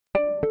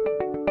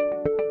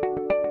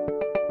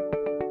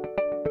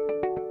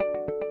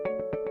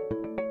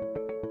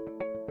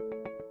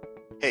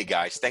Hey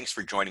guys, thanks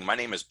for joining. My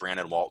name is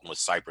Brandon Walton with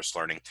Cypress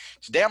Learning.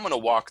 Today I'm going to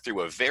walk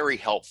through a very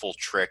helpful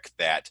trick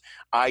that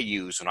I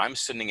use when I'm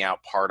sending out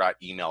Pardot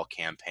email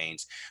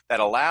campaigns that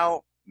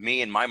allow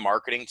me and my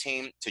marketing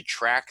team to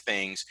track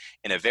things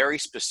in a very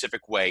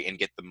specific way and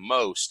get the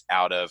most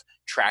out of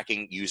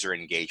tracking user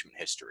engagement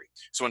history.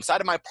 So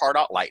inside of my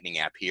Pardot Lightning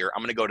app here,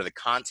 I'm going to go to the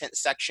content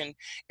section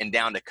and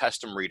down to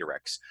custom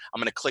redirects. I'm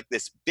going to click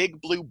this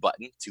big blue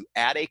button to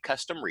add a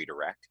custom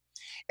redirect.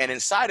 And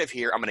inside of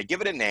here, I'm going to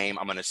give it a name.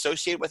 I'm going to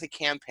associate it with a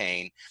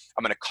campaign.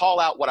 I'm going to call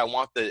out what I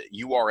want the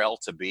URL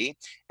to be,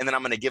 and then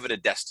I'm going to give it a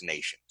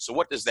destination. So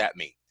what does that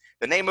mean?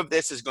 The name of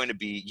this is going to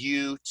be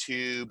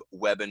YouTube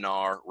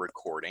webinar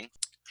recording.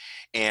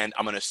 And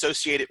I'm going to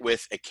associate it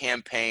with a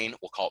campaign.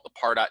 We'll call it the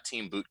Pardot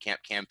Team Bootcamp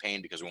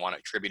campaign because we want to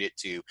attribute it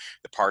to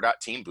the Pardot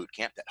Team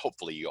Bootcamp that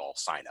hopefully you all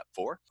sign up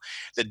for.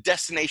 The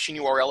destination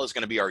URL is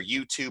going to be our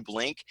YouTube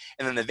link,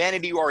 and then the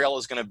vanity URL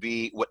is going to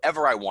be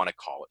whatever I want to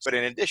call it. But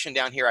in addition,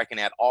 down here, I can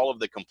add all of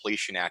the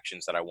completion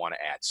actions that I want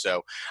to add.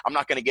 So I'm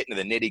not going to get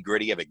into the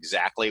nitty-gritty of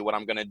exactly what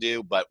I'm going to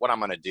do, but what I'm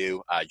going to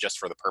do just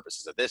for the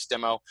purposes of this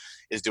demo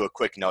is do a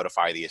quick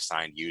notify the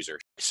assigned user.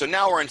 So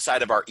now we're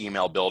inside of our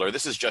email builder.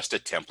 This is just a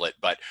template,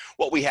 but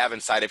what we have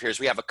inside of here is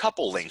we have a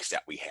couple links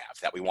that we have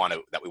that we want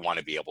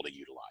to be able to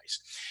utilize.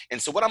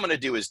 And so what I'm going to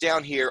do is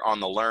down here on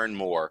the learn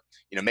more,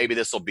 maybe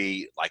this will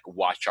be like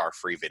watch our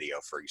free video,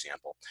 for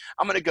example.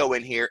 I'm going to go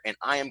in here and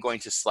I am going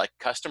to select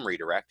custom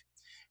redirect.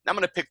 And I'm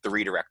going to pick the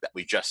redirect that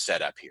we just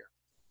set up here.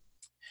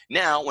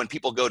 Now, when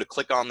people go to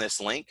click on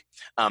this link,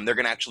 they're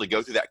going to actually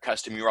go through that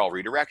custom URL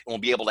redirect, and we'll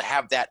be able to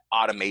have that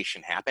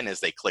automation happen as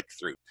they click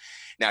through.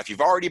 Now, if you've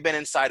already been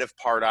inside of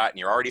Pardot and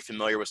you're already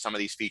familiar with some of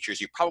these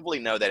features, you probably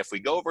know that if we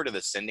go over to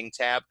the sending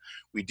tab,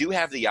 we do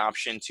have the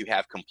option to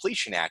have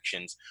completion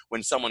actions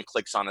when someone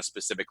clicks on a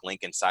specific link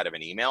inside of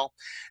an email.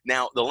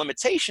 Now, the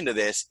limitation to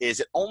this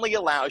is it only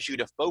allows you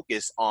to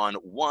focus on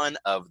one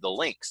of the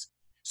links.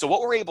 So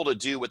what we're able to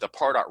do with the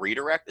Pardot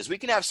redirect is we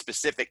can have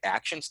specific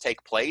actions take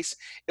place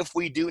if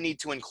we do need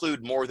to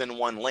include more than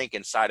one link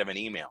inside of an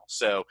email.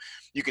 So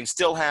you can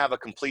still have a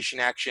completion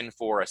action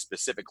for a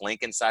specific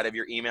link inside of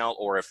your email,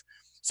 or if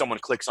someone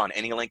clicks on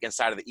any link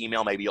inside of the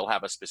email, maybe you'll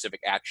have a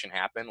specific action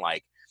happen,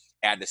 like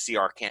add the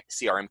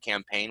CRM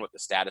campaign with the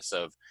status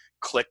of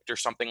clicked or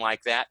something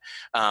like that.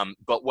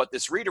 But what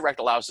this redirect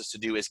allows us to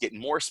do is get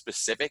more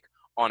specific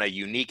on a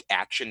unique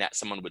action that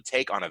someone would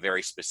take on a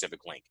very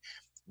specific link.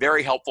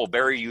 Very helpful,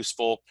 very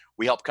useful.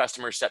 We help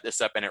customers set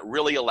this up, and it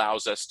really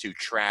allows us to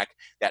track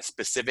that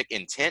specific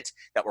intent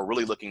that we're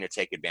really looking to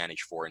take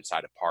advantage for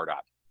inside of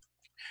Pardot.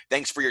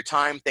 Thanks for your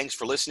time. Thanks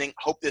for listening.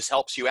 Hope this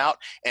helps you out,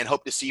 and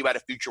hope to see you at a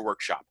future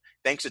workshop.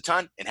 Thanks a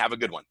ton, and have a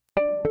good one.